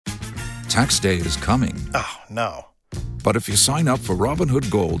Tax day is coming. Oh, no. But if you sign up for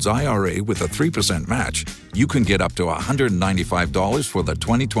Robinhood Gold's IRA with a 3% match, you can get up to $195 for the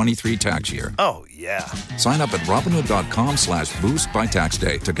 2023 tax year. Oh, yeah. Sign up at Robinhood.com/boost by tax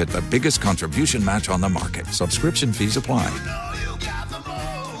day to get the biggest contribution match on the market. Subscription fees apply.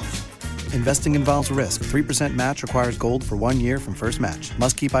 Investing involves risk. 3% match requires gold for 1 year from first match.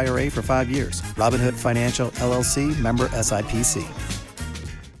 Must keep IRA for 5 years. Robinhood Financial, LLC, member SIPC.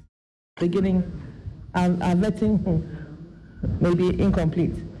 Beginning, our vetting may be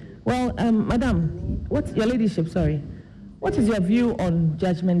incomplete. Well, Madam, what's your ladyship, sorry. What is your view on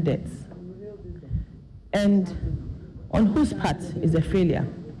judgment debts? And on whose part is a failure?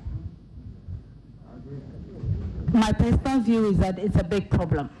 My personal view is that it's a big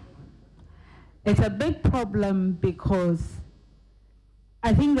problem. It's a big problem because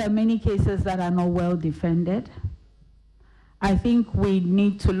I think there are many cases that are not well defended. I think we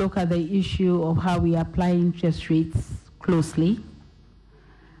need to look at the issue of how we apply interest rates closely.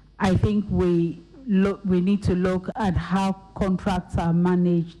 I think we need to look at how contracts are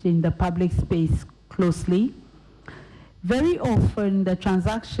managed in the public space closely. Very often the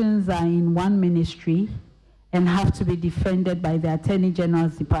transactions are in one ministry and have to be defended by the Attorney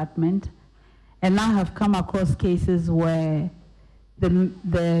General's Department. And I have come across cases where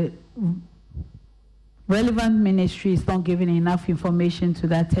the relevant ministry is not giving enough information to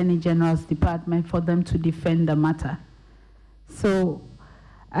the Attorney General's Department for them to defend the matter. So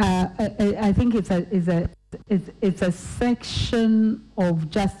I think it's a section of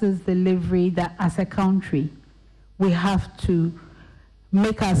justice delivery that as a country we have to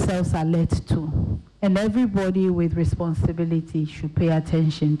make ourselves alert to, and everybody with responsibility should pay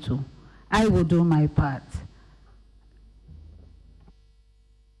attention to. I will do my part.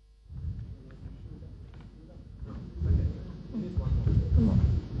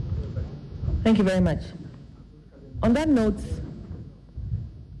 Thank you very much. On that note,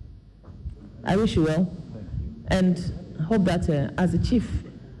 I wish you well, and hope that as the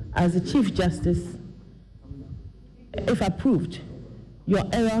Chief Justice, if approved, your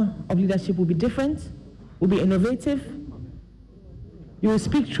era of leadership will be different, will be innovative. You will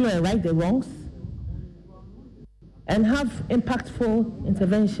speak true and right the wrongs, and have impactful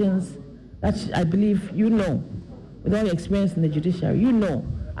interventions that I believe you know, with all your experience in the judiciary, you know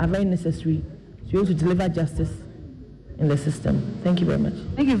are very necessary to be able to deliver justice in the system. Thank you very much.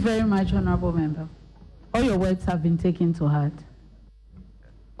 Thank you very much, Honorable Member. All your words have been taken to heart.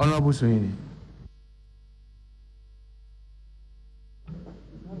 Honorable Suhuyini.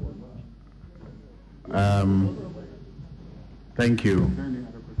 Thank you,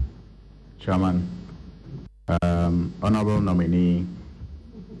 Chairman. Honorable nominee,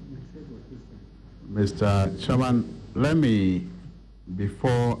 Mr. Chairman, let me,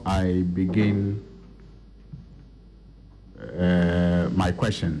 before I begin my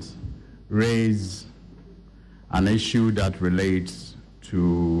questions, raise an issue that relates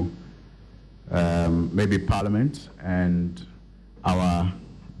to maybe Parliament and our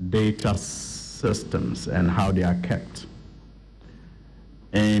data systems and how they are kept.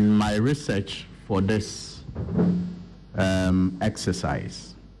 In my research for this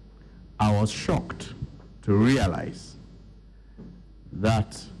exercise, I was shocked to realize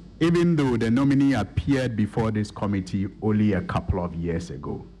that even though the nominee appeared before this committee only a couple of years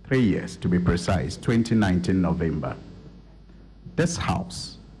ago, 3 years to be precise, 2019 November, this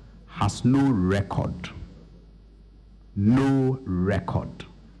House has no record,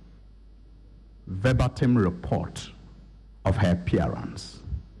 verbatim report of her appearance.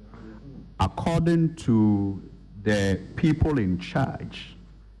 According to the people in charge.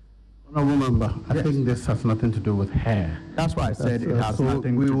 Honorable Member, I think this has nothing to do with her. That's why I said it has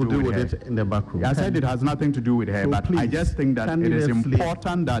nothing to do with her. We will deal with it in the back room. I said it has nothing to do with her, but I just think that it is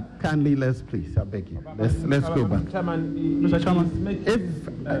important that... Kindly, let's please, I beg you. Let's go back. Mr. Chairman, if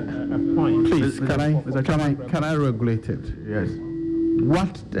a point. Please, can I regulate it? Yes.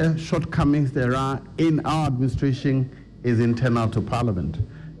 What shortcomings there are in our administration is internal to Parliament.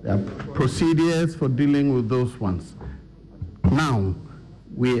 There are procedures for dealing with those ones. Now,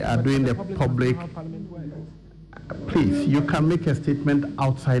 we are doing the public. Please, you can make a statement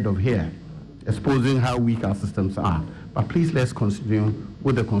outside of here, exposing how weak our systems are. But please, let's continue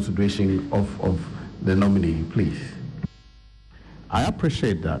with the consideration of the nominee, please. I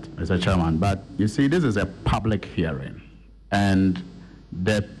appreciate that, Mr. Chairman, but you see, this is a public hearing, and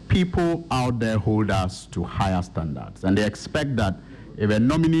the people out there hold us to higher standards, and they expect that if a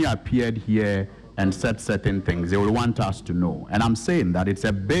nominee appeared here and said certain things, they will want us to know. And I'm saying that it's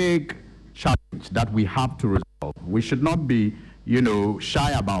a big challenge that we have to resolve. We should not be,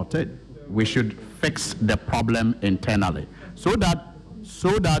 shy about it. we should fix the problem internally. So that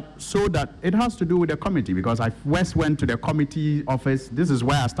it has to do with the committee, because I first went to the committee office. This is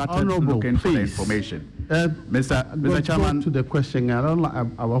where I started looking for the information. Mr. Chairman, go to the question.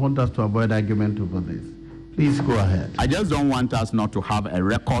 I want us to avoid argument over this. Please go ahead. I just don't want us not to have a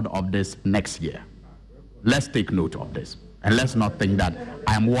record of this next year. Let's take note of this. And let's not think that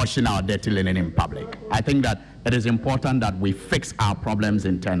I am washing our dirty linen in public. I think that it is important that we fix our problems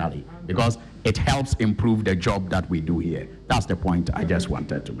internally, because it helps improve the job that we do here. That's the point I just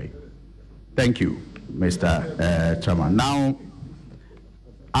wanted to make. Thank you, Mr. Chairman. Now,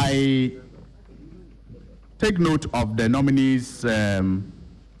 I take note of the nominees'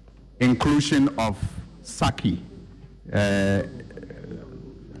 inclusion of Saki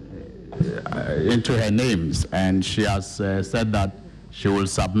into her names, and she has said that she will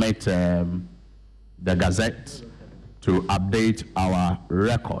submit the Gazette to update our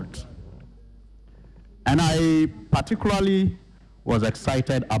record. And I particularly was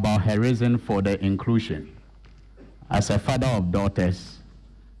excited about her reason for the inclusion. As a father of daughters,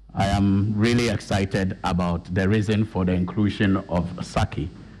 I am really excited about the reason for the inclusion of Saki.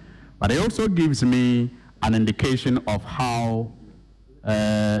 But it also gives me an indication of how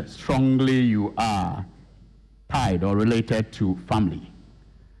strongly you are tied or related to family.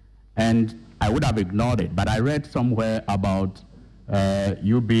 And I would have ignored it, but I read somewhere about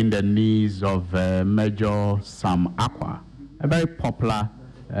you being the niece of Major Sam Akwa, a very popular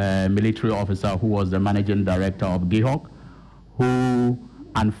military officer who was the managing director of GIHOC, who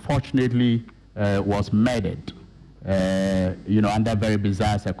unfortunately was murdered, under very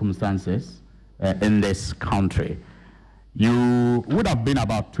bizarre circumstances in this country. You would have been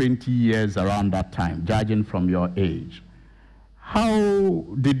about 20 years around that time, judging from your age. How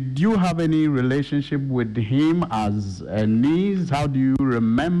did you have any relationship with him as a niece? How do you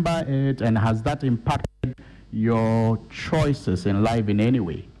remember it? And has that impacted your choices in life in any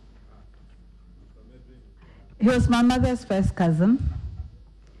way? He was my mother's first cousin.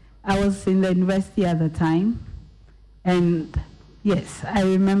 I was in the university at the time. And yes, I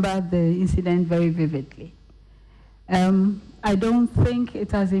remember the incident very vividly. I don't think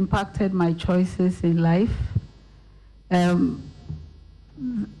it has impacted my choices in life.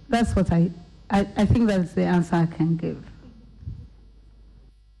 That's what I think that's the answer I can give.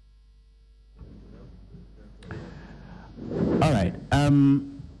 All right.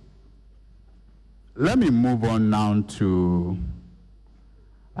 Let me move on now to,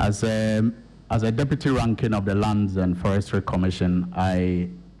 as a deputy ranking of the Lands and Forestry Commission, I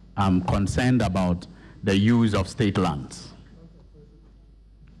am concerned about the use of state lands.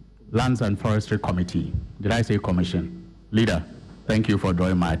 Lands and Forestry Committee. Did I say commission? Leader, thank you for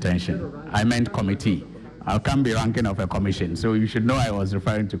drawing my attention. I meant committee. I can't be ranking of a commission, so you should know I was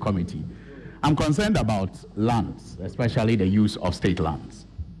referring to committee. I'm concerned about lands, especially the use of state lands.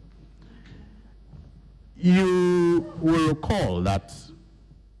 You will recall that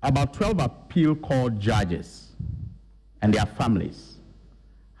about 12 appeal court judges and their families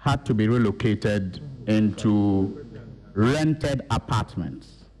had to be relocated into rented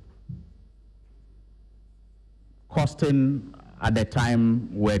apartments, costing, at the time,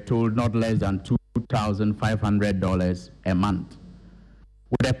 we're told, not less than $2,500 a month,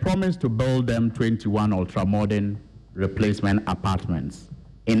 with a promise to build them 21 ultramodern replacement apartments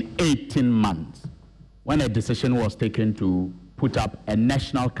in 18 months, when a decision was taken to put up a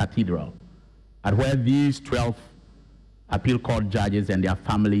national cathedral at where these 12 appeal court judges and their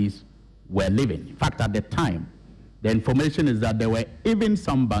families were living. In fact, at the time, the information is that there were even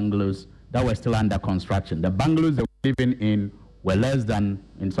some bungalows that were still under construction. The bungalows they were living in were less than,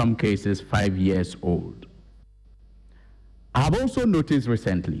 in some cases, 5 years old. I have also noticed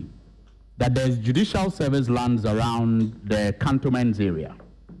recently that there's judicial service lands around the cantonments area,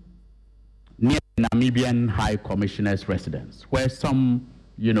 near the Namibian High Commissioner's residence, where some,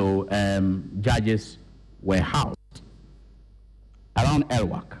 judges were housed, around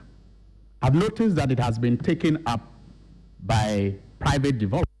Elwak. I've noticed that it has been taken up by private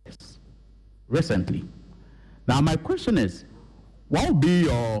developers recently. Now, my question is, what will be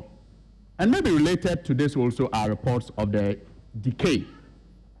your, and maybe related to this also are reports of the decay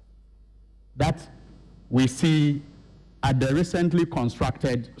that we see at the recently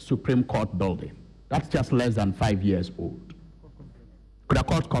constructed Supreme Court building. That's just less than 5 years old. The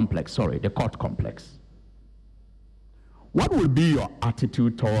court complex, the court complex. What will be your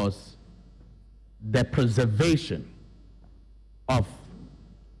attitude towards the preservation of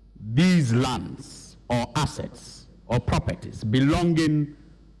these lands or assets or properties belonging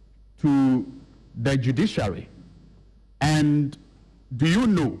to the judiciary? And do you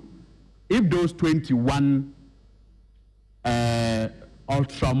know if those 21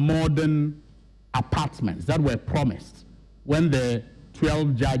 ultra-modern apartments that were promised when the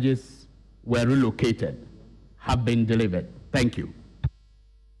 12 judges were relocated have been delivered. Thank you.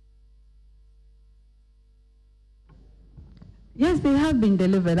 Yes, they have been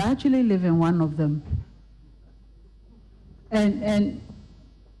delivered. I actually live in one of them. And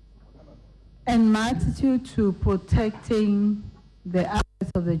my attitude to protecting the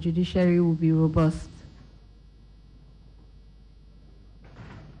assets of the judiciary will be robust.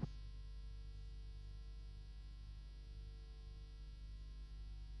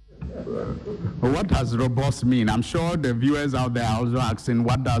 What does robust mean? I'm sure the viewers out there are also asking,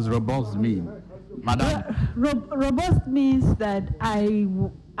 what does robust mean? Madam? Robust means that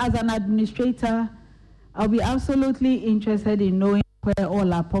as an administrator, I'll be absolutely interested in knowing where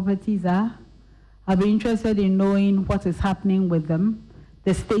all our properties are. I'll be interested in knowing what is happening with them,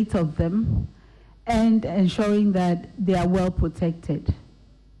 the state of them, and ensuring that they are well protected,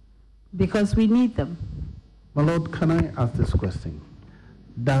 because we need them. My Lord, can I ask this question?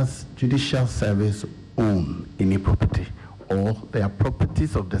 Does Judicial Service own any property, or they are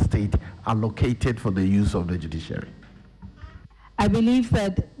properties of the state allocated for the use of the judiciary? I believe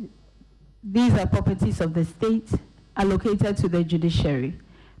that these are properties of the state allocated to the judiciary.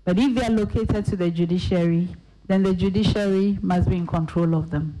 But if they are allocated to the judiciary, then the judiciary must be in control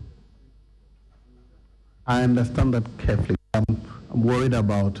of them. I understand that carefully. I'm worried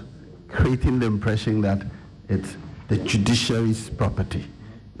about creating the impression that it's the judiciary's property.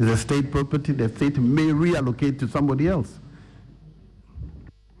 It's a state property. The state may reallocate to somebody else.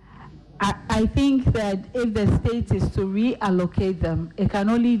 I think that if the state is to reallocate them, it can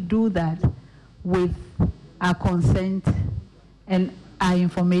only do that with our consent and our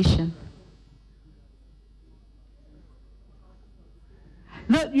information.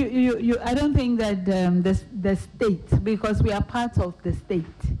 No, I don't think that the state, because we are part of the state.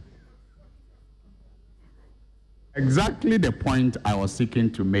 Exactly the point I was seeking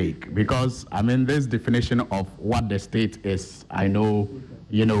to make, because I mean this definition of what the state is, I know,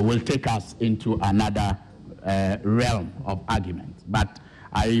 will take us into another realm of argument. But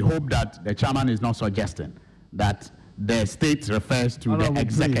I hope that the chairman is not suggesting that the state refers to the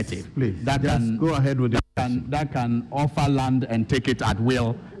executive. Please. That can go ahead with that can offer land and take it at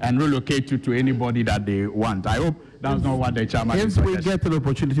will and relocate you to anybody that they want. I hope that's not what the chairman is suggesting. If we get an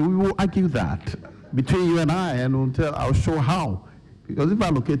opportunity, we will argue that between you and I, and I'll show how. Because if I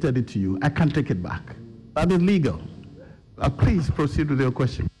allocated it to you, I can't take it back. That is legal. Please proceed with your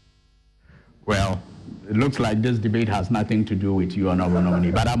question. Well, it looks like this debate has nothing to do with you, Honorable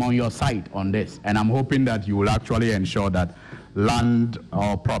Nominee, but I'm on your side on this, and I'm hoping that you will actually ensure that land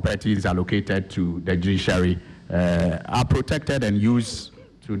or properties allocated to the judiciary are protected and used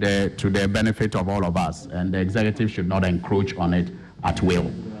to the benefit of all of us, and the executive should not encroach on it at will.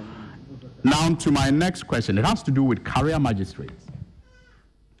 Now to my next question. It has to do with career magistrates.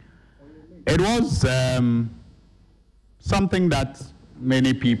 It was something that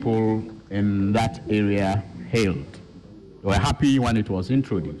many people in that area hailed. They were happy when it was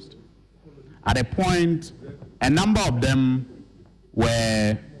introduced. At a point, a number of them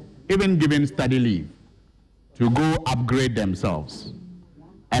were even given study leave to go upgrade themselves.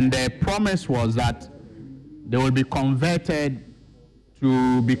 And their promise was that they will be converted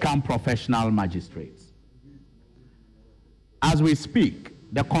to become professional magistrates. As we speak,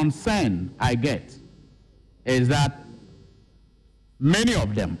 the concern I get is that many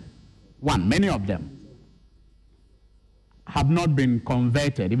of them have not been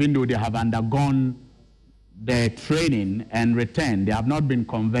converted, even though they have undergone their training and returned. They have not been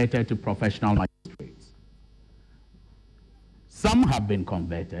converted to professional magistrates. Some have been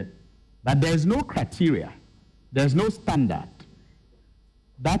converted, but there's no criteria, there's no standard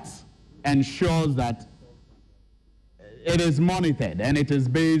that ensures that it is monitored and it is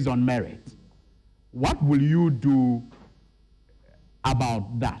based on merit. What will you do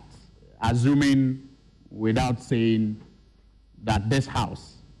about that, assuming, without saying, that this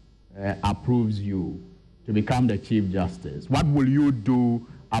House approves you to become the Chief Justice? What will you do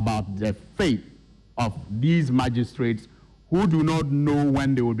about the fate of these magistrates who do not know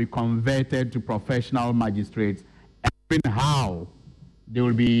when they will be converted to professional magistrates, and even how they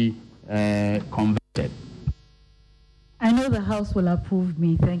will be converted? I know the House will approve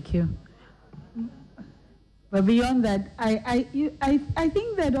me, thank you. But beyond that, I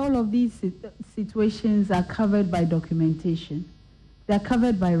think that all of these situations are covered by documentation. They're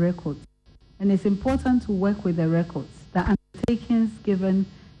covered by records. And it's important to work with the records, the undertakings given,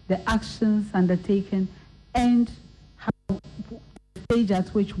 the actions undertaken, and how the stage at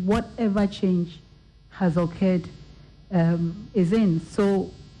which whatever change has occurred is in.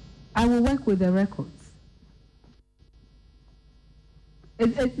 So I will work with the records.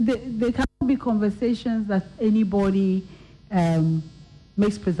 There cannot be conversations that anybody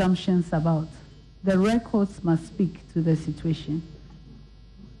makes presumptions about. The records must speak to the situation.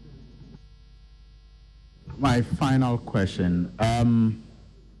 My final question.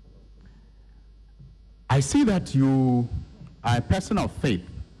 I see that you are a person of faith.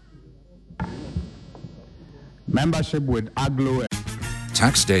 Membership with Aglo.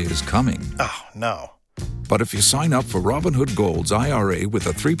 Tax day is coming. Oh, no. But if you sign up for Robinhood Gold's IRA with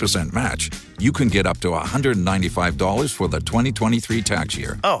a 3% match, you can get up to $195 for the 2023 tax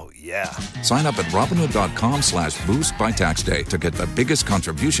year. Oh, yeah. Sign up at Robinhood.com/boost by tax day to get the biggest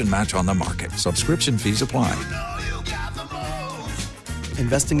contribution match on the market. Subscription fees apply.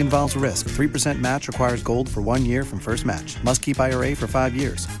 Investing involves risk. 3% match requires gold for 1 year from first match. Must keep IRA for 5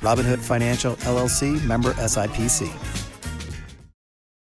 years. Robinhood Financial, LLC, member SIPC.